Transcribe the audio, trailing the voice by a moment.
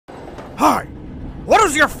Hi, what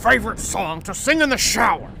is your favorite song to sing in the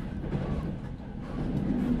shower?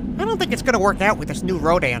 I don't think it's gonna work out with this new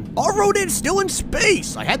Rodan. Our Rodan's still in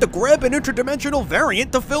space. I had to grab an interdimensional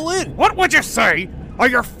variant to fill in. What would you say are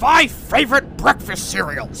your 5 favorite breakfast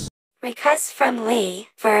cereals? Request from Lee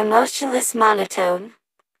for emotionless monotone.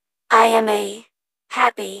 I am a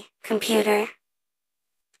happy computer.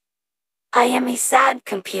 I am a sad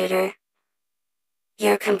computer.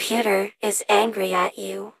 Your computer is angry at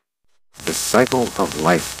you. The cycle of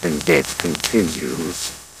life and death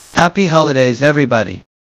continues. Happy holidays, everybody.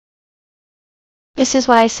 This is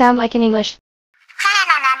what I sound like in English.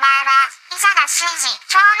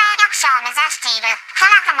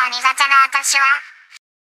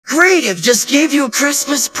 Great, I've just gave you a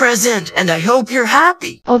Christmas present, and I hope you're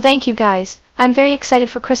happy. Oh, thank you guys. I'm very excited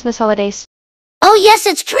for Christmas holidays. Oh yes,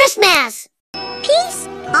 it's Christmas! Peace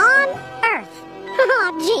on Earth.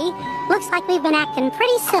 Oh gee, looks like we've been acting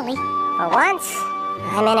pretty silly. For once,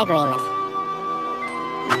 I'm in agreement.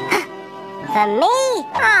 For me?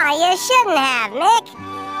 Aw, you shouldn't have, Nick.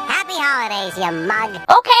 Happy holidays, you mug.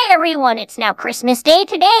 Okay, everyone, it's now Christmas Day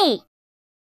today.